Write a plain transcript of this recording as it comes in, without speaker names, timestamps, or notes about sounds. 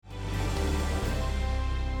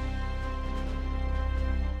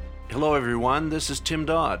Hello, everyone. This is Tim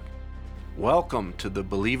Dodd. Welcome to the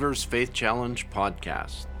Believers Faith Challenge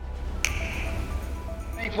podcast.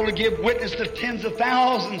 Thankful to give witness to tens of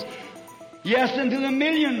thousands, yes, and to the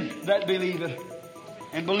millions that believe it.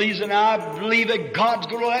 And believes it, I believe that God's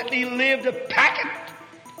going to let me live to pack it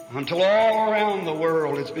until all around the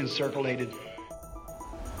world it's been circulated.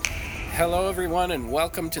 Hello, everyone, and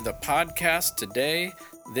welcome to the podcast today.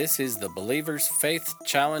 This is the Believers Faith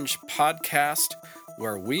Challenge podcast,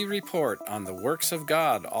 where we report on the works of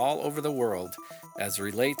God all over the world as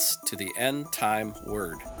relates to the end time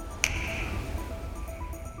word.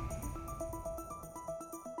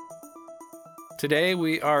 Today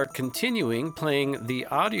we are continuing playing the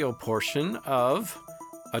audio portion of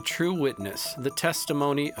A True Witness, the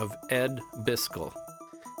testimony of Ed Biskell.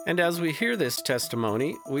 And as we hear this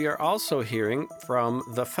testimony, we are also hearing from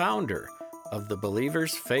the founder of the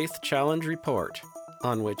Believers Faith Challenge Report,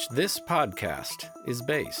 on which this podcast is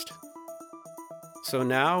based. So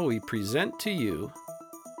now we present to you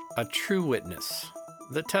A True Witness,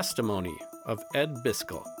 the testimony of Ed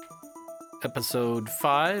Biskell. Episode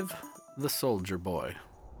 5, The Soldier Boy.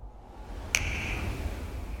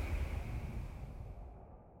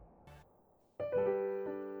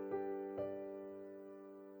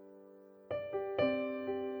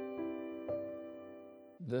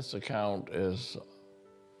 This account is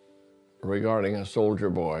regarding a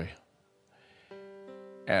soldier boy,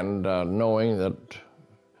 and knowing that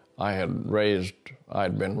I'd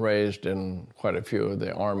been raised in quite a few of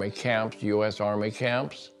the Army camps, U.S. Army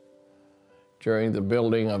camps, during the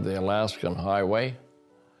building of the Alaskan Highway.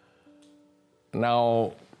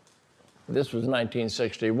 Now, this was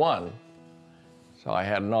 1961, so I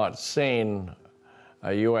had not seen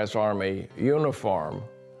a U.S. Army uniform,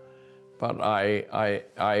 but I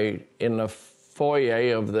in the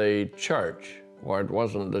foyer of the church, or it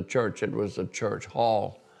wasn't the church, it was the church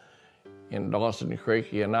hall in Dawson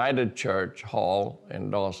Creek, United Church Hall in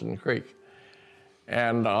Dawson Creek.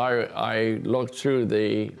 And I looked through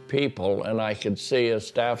the people and I could see a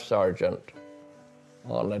staff sergeant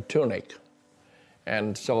on a tunic.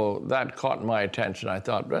 And so that caught my attention. I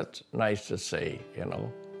thought, that's nice to see, you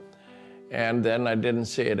know. And then I didn't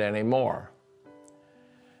see it anymore.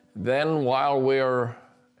 Then while we're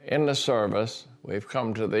in the service, we've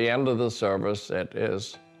come to the end of the service. It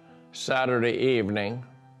is Saturday evening,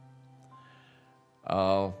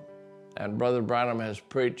 and Brother Branham has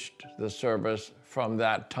preached the service from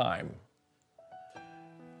that time.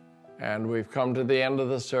 And we've come to the end of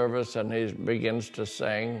the service, and he begins to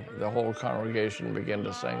sing. The whole congregation begin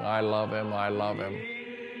to sing, I love him, I love him.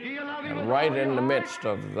 And right in the midst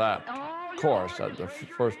of that chorus, at the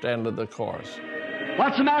first end of the chorus,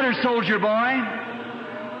 What's the matter, soldier boy?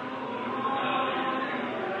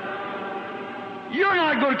 You're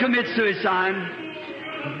not going to commit suicide.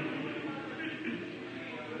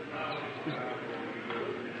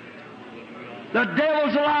 The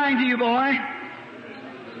devil's lying to you, boy.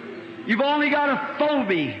 You've only got a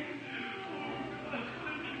phobia.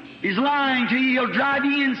 He's lying to you. He'll drive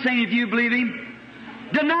you insane if you believe him.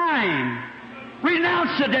 Deny him.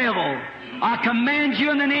 Renounce the devil. I command you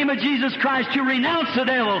in the name of Jesus Christ to renounce the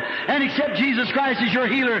devil and accept Jesus Christ as your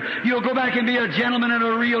healer. You'll go back and be a gentleman and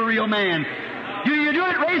a real man. Do you do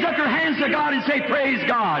it? Raise up your hands to God and say, praise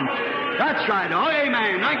God. That's right. Oh,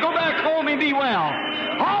 amen. Now go back home and be well.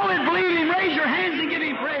 All that believe him, raise your hands and give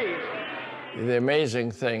him praise. The amazing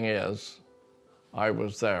thing is, I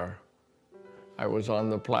was there. I was on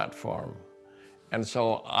the platform. And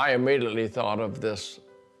so I immediately thought of this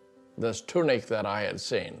tunic that I had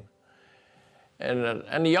seen.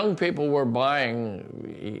 And young people were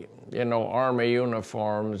buying, you know, Army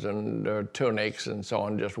uniforms and tunics and so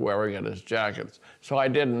on, just wearing it as jackets. So I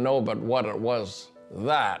didn't know but what it was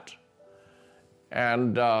that.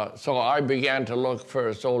 And so I began to look for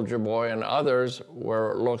a soldier boy, and others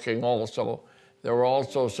were looking also. There were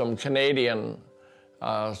also some Canadian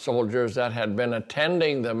soldiers that had been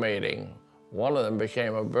attending the meeting. One of them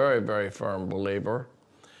became a very, very firm believer.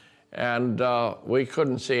 And we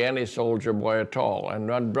couldn't see any soldier boy at all. And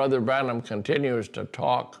when Brother Branham continues to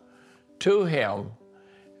talk to him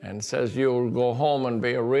and says, you'll go home and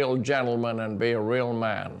be a real gentleman and be a real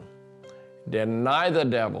man. Deny the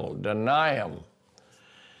devil, deny him.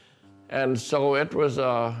 And so it was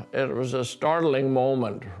a startling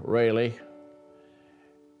moment, really.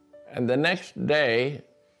 And the next day,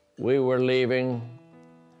 we were leaving,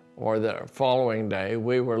 or the following day,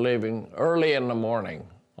 we were leaving early in the morning.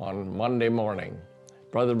 On Monday morning.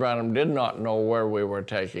 Brother Branham did not know where we were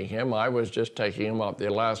taking him. I was just taking him up the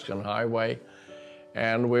Alaskan Highway,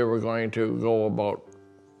 and we were going to go about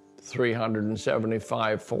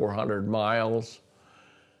 375, 400 miles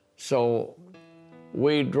So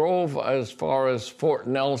we drove as far as Fort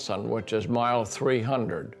Nelson, which is mile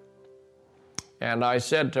 300. And I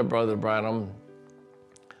said to Brother Branham,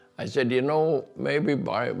 I said, you know, maybe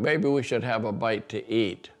we should have a bite to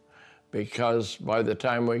eat, because by the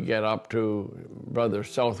time we get up to Brother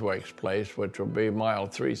Southwick's place, which will be mile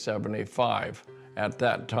 375 at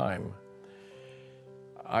that time,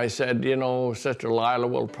 I said, you know, Sister Lila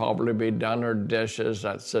will probably be done her dishes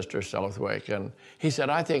at Sister Southwick. And he said,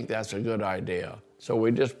 I think that's a good idea. So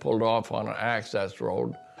we just pulled off on an access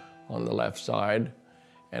road on the left side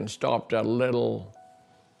and stopped at a little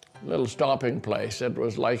stopping place. It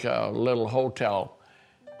was like a little hotel.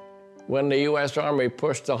 When the U.S. Army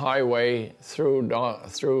pushed the highway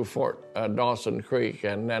through Fort Dawson Creek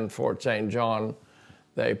and then Fort St. John,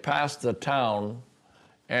 they passed the town,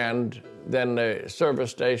 and then the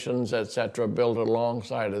service stations, etc., built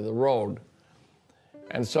alongside of the road.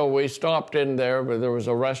 And so we stopped in there, where there was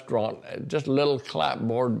a restaurant, just a little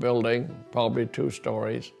clapboard building, probably 2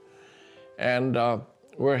 stories. And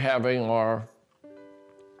we're having we're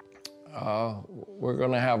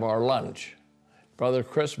going to have our lunch. Brother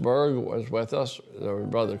Chris Berg was with us. There was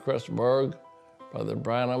Brother Chris Berg, Brother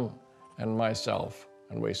Branham, and myself.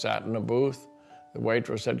 And we sat in a booth. The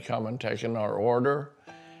waitress had come and taken our order.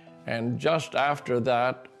 And just after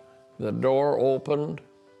that, the door opened,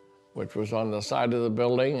 which was on the side of the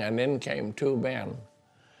building, and in came 2 men.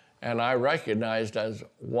 And I recognized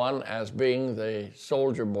one as being the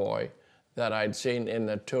soldier boy that I'd seen in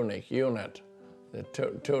the tunic unit, the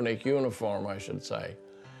tunic uniform, I should say.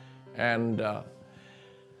 And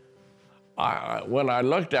when I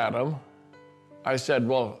looked at him, I said,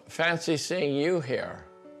 well, fancy seeing you here.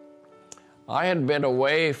 I had been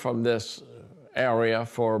away from this area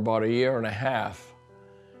for about 1.5 years,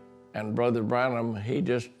 and Brother Branham, he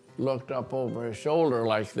just looked up over his shoulder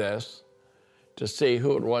like this to see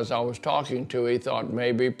who it was I was talking to. He thought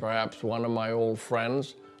maybe perhaps one of my old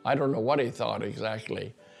friends. I don't know what he thought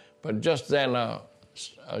exactly, but just then a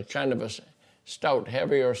kind of a stout,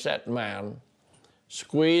 heavier set man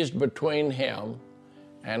squeezed between him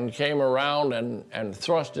and came around and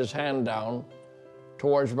thrust his hand down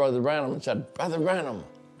towards Brother Branham and said, Brother Branham,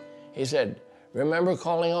 he said, remember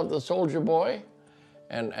calling out the soldier boy?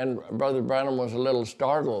 And Brother Branham was a little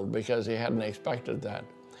startled because he hadn't expected that.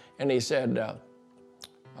 And he said,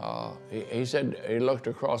 he looked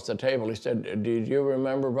across the table. He said, did you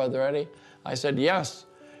remember, Brother Eddie? I said, yes.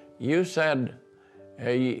 You said,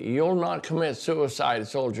 you'll not commit suicide,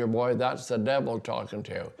 soldier boy. That's the devil talking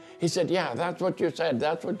to you. He said, yeah, that's what you said.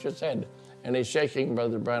 That's what you said. And he's shaking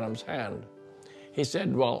Brother Branham's hand. He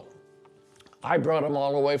said, well, I brought him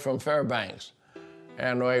all the way from Fairbanks.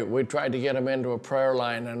 And we tried to get him into a prayer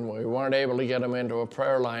line, and we weren't able to get him into a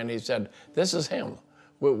prayer line. He said, this is him.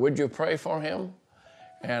 Would you pray for him?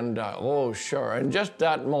 And, oh, sure. And just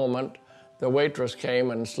that moment, the waitress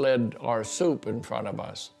came and slid our soup in front of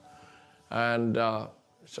us. And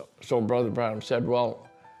so Brother Branham said, well,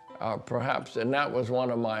 perhaps, and that was one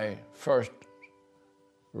of my first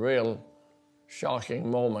real shocking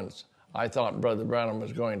moments. I thought Brother Branham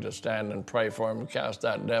was going to stand and pray for him and cast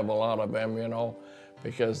that devil out of him, you know,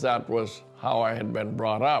 because that was how I had been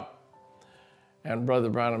brought up. And Brother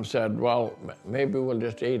Branham said, well, maybe we'll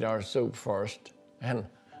just eat our soup first. And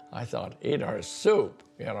I thought, eat our soup,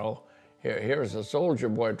 you know. Here's a soldier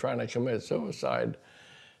boy trying to commit suicide.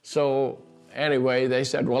 So anyway, they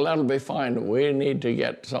said, well, that'll be fine. We need to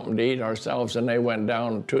get something to eat ourselves. And they went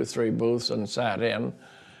down 2 or 3 booths and sat in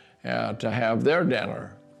to have their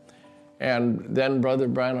dinner. And then Brother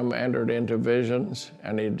Branham entered into visions,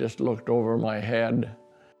 and he just looked over my head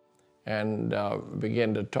and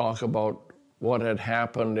began to talk about what had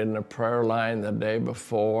happened in the prayer line the day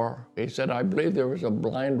before. He said, I believe there was a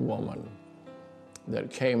blind woman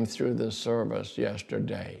that came through the service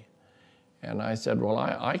yesterday. And I said, well,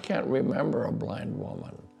 I can't remember a blind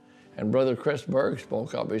woman. And Brother Chris Berg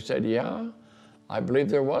spoke up. He said, yeah, I believe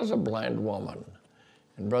there was a blind woman.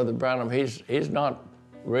 And Brother Branham, he's not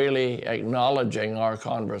really acknowledging our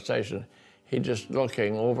conversation. He's just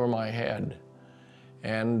looking over my head.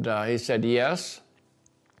 And he said, yes.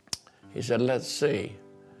 He said, let's see.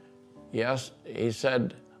 Yes, he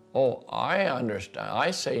said, oh, I understand.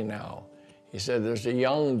 I see now. He said, there's a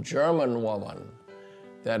young German woman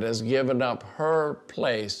that has given up her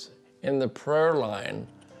place in the prayer line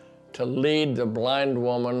to lead the blind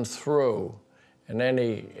woman through. And then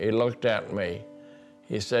he looked at me.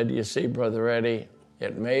 He said, you see, Brother Eddie,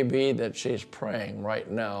 it may be that she's praying right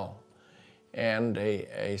now. And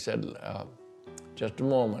he said, just a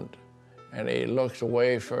moment. And he looks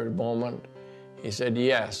away for a moment. He said,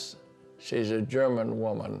 yes, she's a German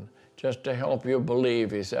woman. just to help you believe,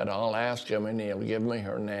 he said, I'll ask him and he'll give me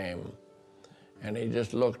her name. And he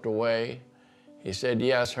just looked away. He said,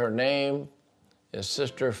 yes, her name is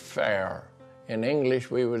Sister Fair. In English,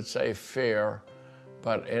 we would say Fear,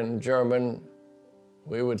 but in German,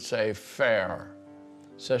 we would say Fair,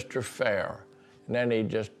 Sister Fair. And then he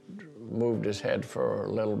just moved his head for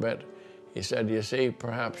a little bit. He said, you see,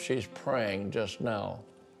 perhaps she's praying just now.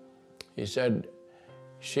 He said,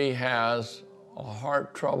 she has a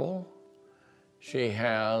heart trouble. She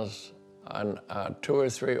has 2 or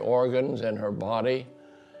 3 organs in her body,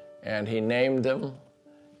 and he named them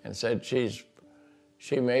and said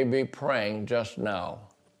she may be praying just now.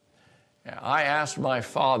 I asked my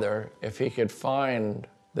father if he could find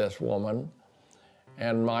this woman,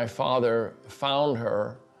 and my father found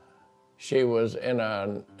her. She was in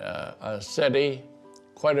a city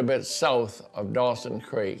quite a bit south of Dawson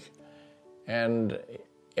Creek, and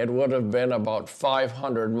it would have been about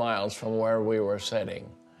 500 miles from where we were sitting.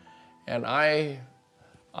 And I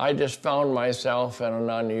just found myself in an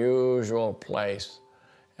unusual place.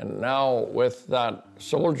 And now with that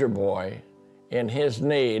soldier boy in his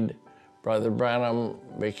need, Brother Branham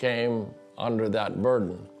became under that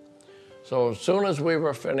burden. So as soon as we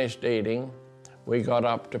were finished eating, we got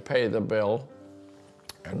up to pay the bill.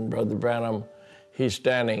 And Brother Branham, he's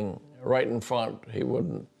standing right in front. He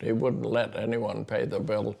wouldn't let anyone pay the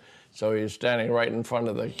bill. So he's standing right in front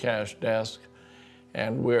of the cash desk.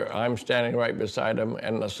 And I'm standing right beside him,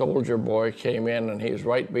 and the soldier boy came in, and he's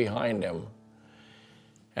right behind him.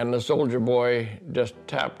 And the soldier boy just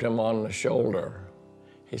tapped him on the shoulder.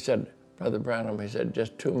 He said, Brother Branham, he said,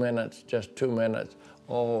 just 2 minutes, just 2 minutes.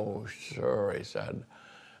 Oh, sure, he said.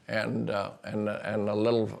 And the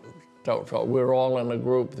little stout fellow, we were all in a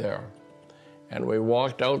group there. And we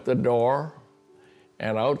walked out the door,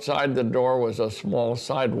 and outside the door was a small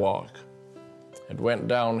sidewalk. It went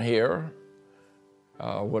down here,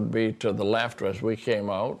 would be to the left as we came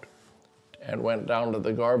out, and went down to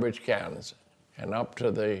the garbage cans. And up to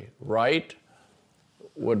the right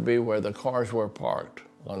would be where the cars were parked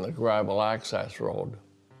on the gravel access road.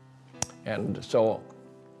 And so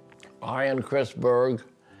I and Chris Berg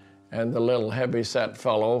and the little heavy-set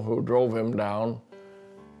fellow who drove him down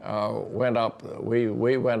went up.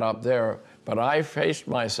 We went up there, but I faced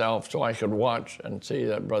myself so I could watch and see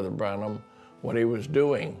that Brother Branham, what he was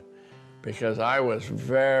doing, because I was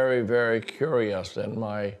very, very curious in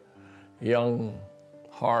my young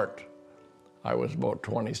heart. I was about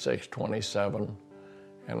 26, 27,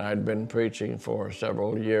 and I'd been preaching for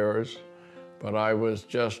several years, but I was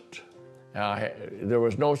just, there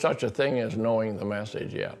was no such a thing as knowing the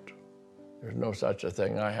message yet. There's no such a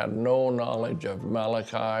thing. I had no knowledge of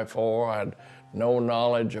Malachi 4, I had no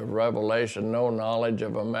knowledge of Revelation, no knowledge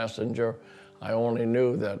of a messenger. I only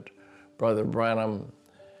knew that Brother Branham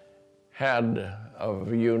had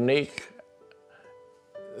the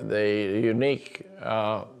unique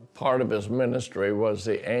part of his ministry was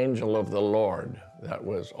the angel of the Lord that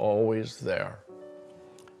was always there.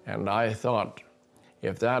 And I thought,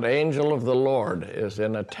 if that angel of the Lord is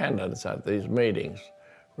in attendance at these meetings,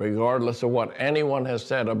 regardless of what anyone has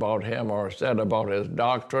said about him or said about his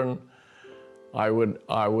doctrine, I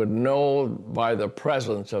would know by the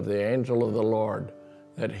presence of the angel of the Lord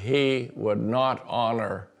that he would not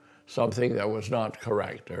honor something that was not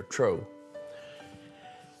correct or true.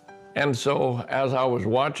 And so as I was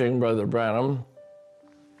watching Brother Branham,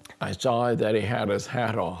 I saw that he had his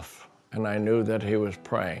hat off, and I knew that he was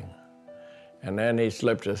praying. And then he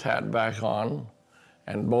slipped his hat back on,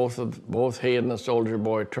 and both he and the soldier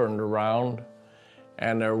boy turned around,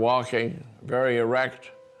 and they're walking very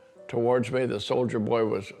erect towards me. The soldier boy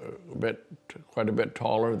was quite a bit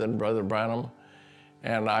taller than Brother Branham.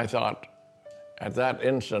 And I thought, at that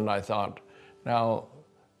instant, I thought, now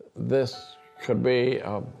this could be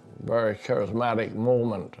a very charismatic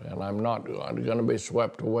moment, and I'm not going to be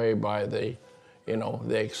swept away by the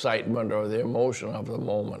excitement or the emotion of the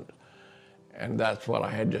moment. And that's what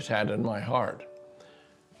I had just had in my heart.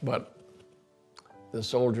 But the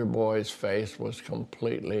soldier boy's face was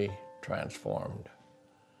completely transformed.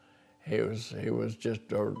 He was just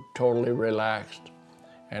totally relaxed,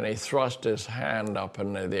 and he thrust his hand up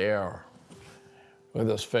into the air with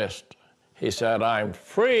his fist. He said, I'm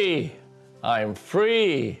free, I'm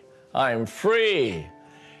free, I'm free.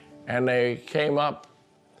 And they came up,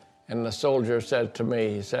 and the soldier said to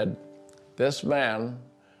me, he said, this man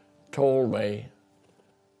told me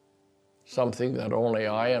something that only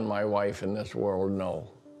I and my wife in this world know.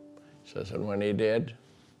 He says, and when he did,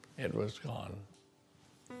 it was gone.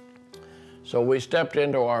 So we stepped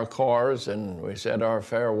into our cars and we said our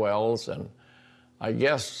farewells, and I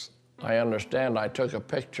guess I understand I took a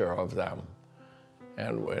picture of them,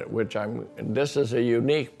 and this is a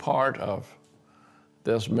unique part of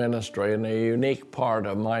this ministry, and a unique part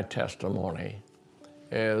of my testimony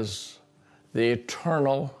is the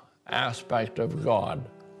eternal aspect of God,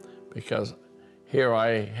 because here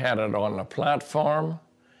I had it on the platform.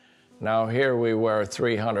 Now here we were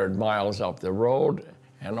 300 miles up the road,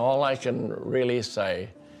 and all I can really say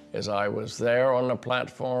is I was there on the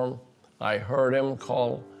platform. I heard him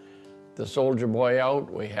call the soldier boy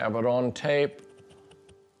out. We have it on tape.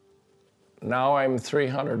 Now I'm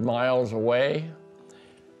 300 miles away,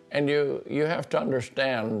 and you have to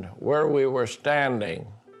understand where we were standing.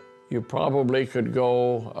 You probably could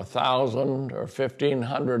go 1,000 or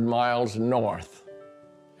 1,500 miles north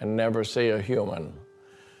and never see a human.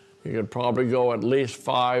 You could probably go at least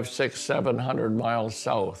 500, 600, 700 miles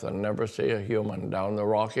south and never see a human down the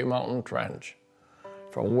Rocky Mountain Trench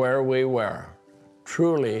from where we were.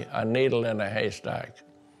 Truly a needle in a haystack.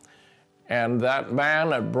 And that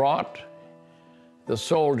man had brought the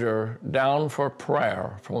soldier down for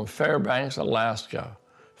prayer from Fairbanks, Alaska,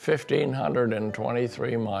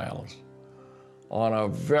 1,523 miles on a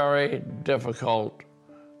very difficult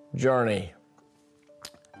journey.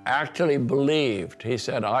 Actually believed, he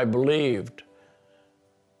said, I believed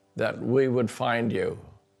that we would find you.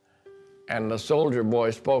 And the soldier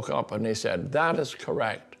boy spoke up and he said, that is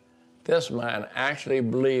correct. This man actually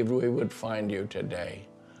believed we would find you today.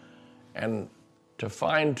 And to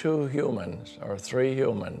find 2 humans or 3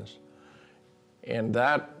 humans in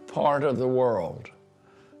that part of the world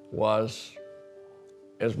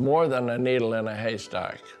is more than a needle in a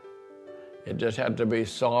haystack. It just had to be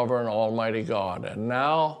sovereign, almighty God. And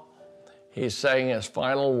now he's saying his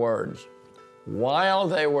final words. While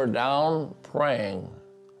they were down praying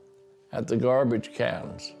at the garbage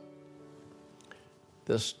cans,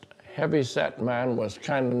 this heavy-set man was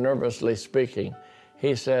kind of nervously speaking.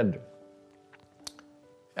 He said,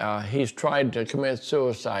 he's tried to commit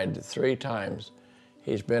suicide 3 times.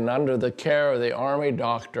 He's been under the care of the Army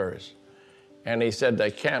doctors. And he said they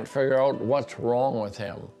can't figure out what's wrong with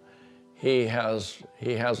him. He has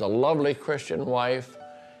a lovely Christian wife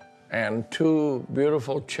and 2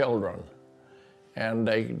 beautiful children. And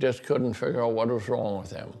they just couldn't figure out what was wrong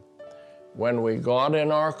with him. When we got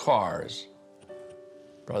in our cars,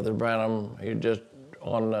 Brother Branham, he just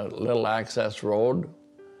on a little access road,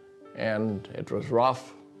 and it was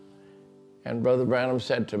rough. And Brother Branham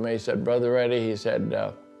said to me, he said, Brother Eddie, he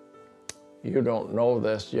said, you don't know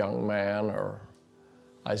this young man, or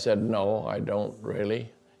I said, no, I don't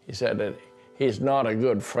really. He said, he's not a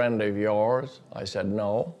good friend of yours. I said,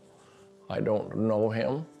 no, I don't know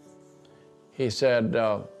him. He said,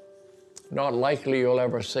 not likely you'll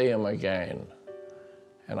ever see him again.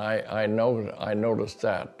 And I noticed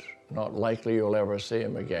that, not likely you'll ever see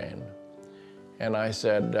him again. And I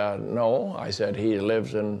said, no, I said, he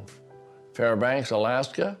lives in Fairbanks,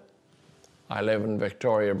 Alaska. I live in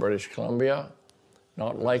Victoria, British Columbia.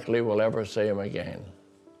 Not likely we'll ever see him again.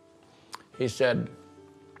 He said,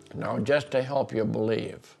 now just to help you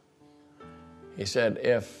believe, he said,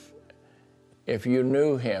 if you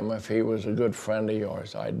knew him, if he was a good friend of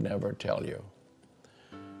yours, I'd never tell you.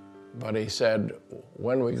 But he said,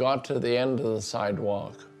 when we got to the end of the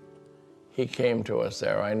sidewalk, he came to us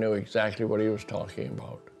there. I knew exactly what he was talking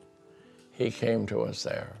about. He came to us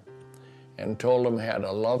there and told him he had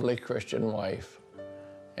a lovely Christian wife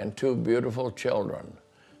and 2 beautiful children.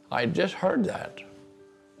 I just heard that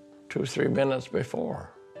 2, 3 minutes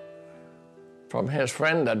before from his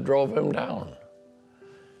friend that drove him down.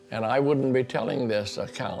 And I wouldn't be telling this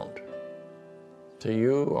account to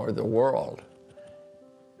you or the world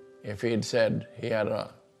if he'd said he had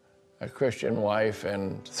a Christian wife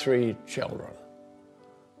and 3 children.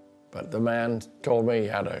 But the man told me he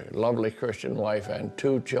had a lovely Christian wife and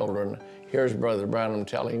 2 children. Here's Brother Branham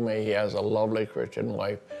telling me he has a lovely Christian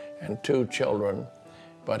wife and 2 children,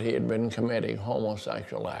 but he had been committing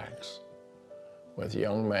homosexual acts with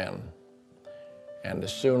young men. And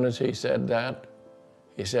as soon as he said that,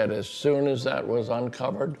 he said as soon as that was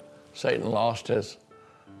uncovered, Satan lost his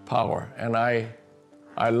power. And I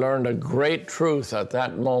learned a great truth at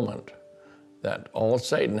that moment, that all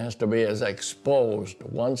Satan has to be is exposed.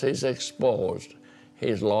 Once he's exposed,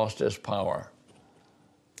 he's lost his power.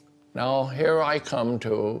 Now here I come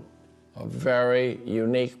to a very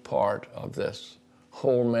unique part of this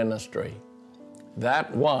whole ministry.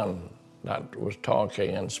 That one that was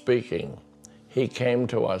talking and speaking, he came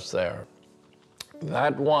to us there.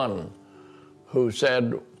 That one who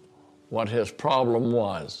said what his problem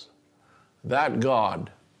was, that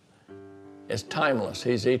God is timeless,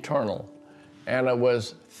 he's eternal. And it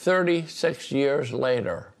was 36 years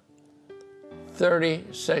later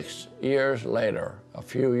 36 years later, a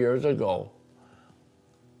few years ago,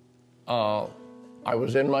 I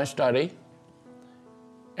was in my study,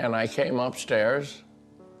 and I came upstairs,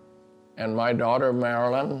 and my daughter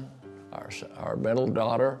Marilyn, our middle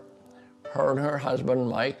daughter, her and her husband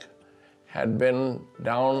Mike had been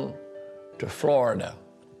down to Florida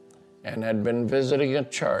and had been visiting a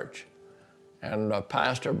church. And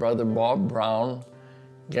pastor, Brother Bob Brown,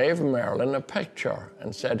 gave Marilyn a picture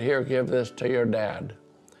and said, "Here, give this to your dad.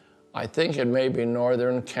 I think it may be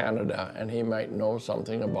northern Canada, and he might know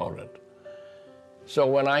something about it." So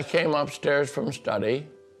when I came upstairs from study,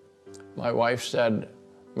 my wife said,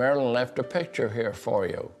 "Marilyn left a picture here for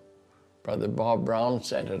you. Brother Bob Brown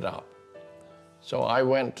sent it up." So I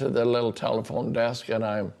went to the little telephone desk, and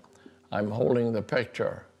I'm holding the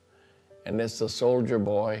picture, and it's the soldier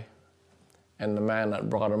boy and the man that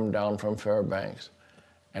brought him down from Fairbanks,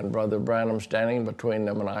 and Brother Branham standing between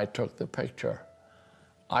them, and I took the picture.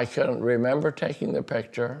 I couldn't remember taking the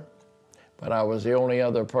picture, but I was the only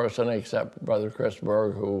other person except Brother Chris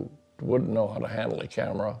Berg who wouldn't know how to handle a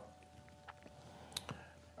camera.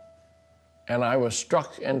 And I was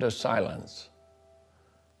struck into silence.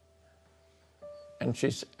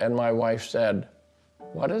 And my wife said,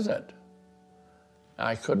 "What is it?"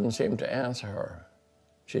 I couldn't seem to answer her.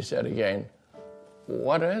 She said again,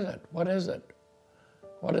 "What is it? What is it?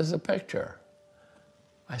 What is the picture?"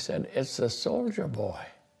 I said, "It's the soldier boy."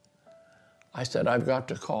 I said, "I've got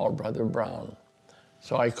to call Brother Brown."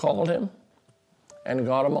 So I called him and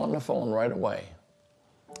got him on the phone right away.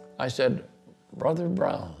 I said, "Brother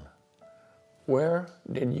Brown, where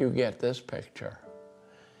did you get this picture?"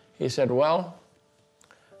 He said, "Well,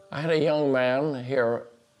 I had a young man here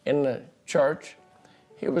in the church.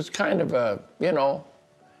 He was kind of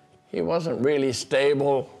he wasn't really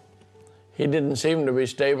stable. He didn't seem to be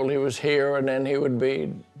stable. He was here, and then he would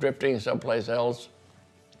be drifting someplace else."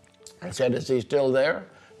 I said, "Is he still there?"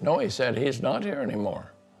 "No," he said, "he's not here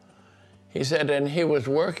anymore." He said, "And he was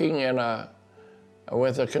working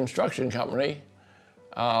with a construction company.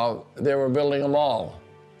 They were building a mall,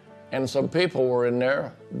 and some people were in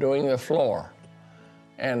there doing the floor.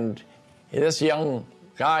 And this young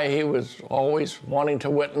guy, he was always wanting to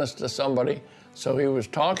witness to somebody, so he was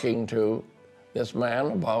talking to this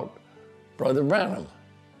man about Brother Branham."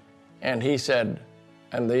 And he said,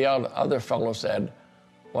 and the other fellow said,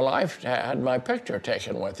 "Well, I've had my picture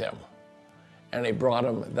taken with him." And he brought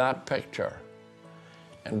him that picture.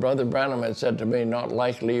 And Brother Branham had said to me, "Not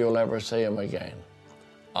likely you'll ever see him again."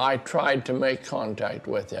 I tried to make contact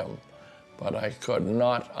with him, but I could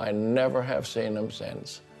not. I never have seen him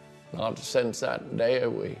since. Not since that day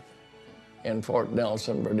in Fort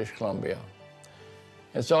Nelson, British Columbia.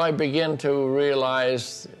 And so I began to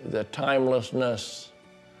realize the timelessness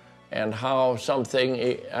and how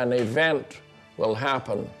an event will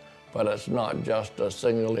happen, but it's not just a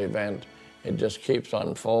single event. It just keeps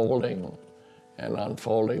unfolding and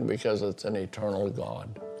unfolding because it's an eternal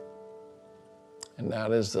God. And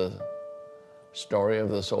that is the story of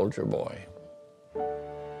the soldier boy.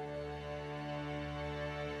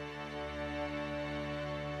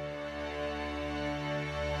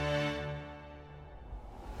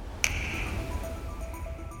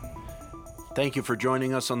 Thank you for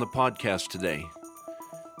joining us on the podcast today.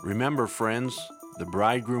 Remember, friends, the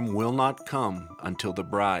bridegroom will not come until the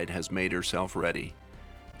bride has made herself ready.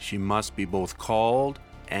 She must be both called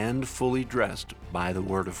and fully dressed by the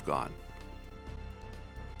Word of God.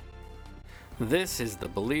 This is the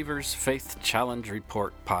Believer's Faith Challenge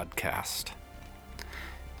Report podcast.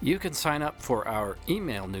 You can sign up for our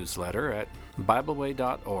email newsletter at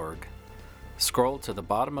BibleWay.org. Scroll to the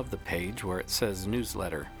bottom of the page where it says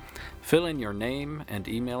Newsletter. Fill in your name and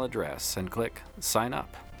email address and click Sign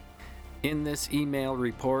Up. In this email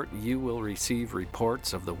report, you will receive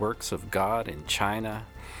reports of the works of God in China,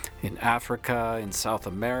 in Africa, in South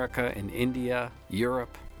America, in India,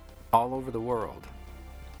 Europe, all over the world.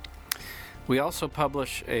 We also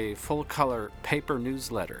publish a full-color paper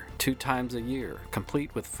newsletter 2 times a year,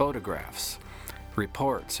 complete with photographs,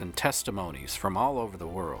 reports, and testimonies from all over the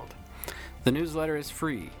world. The newsletter is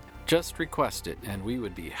free. Just request it, and we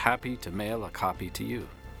would be happy to mail a copy to you.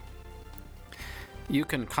 You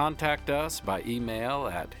can contact us by email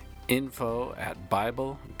at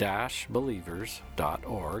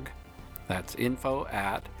info@bible-believers.org. That's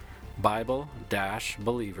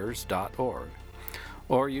info@bible-believers.org.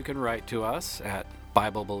 Or you can write to us at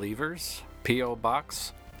Bible Believers, P.O.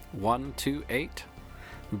 Box 128,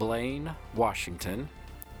 Blaine, Washington,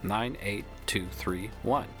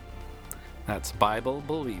 98231. That's Bible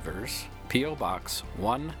Believers, P.O. Box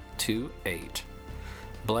 128,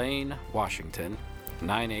 Blaine, Washington,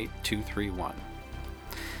 98231.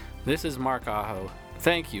 This is Mark Aho.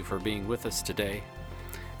 Thank you for being with us today,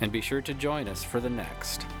 and be sure to join us for the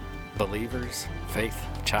next Believers Faith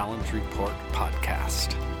Challenge Report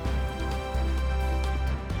podcast.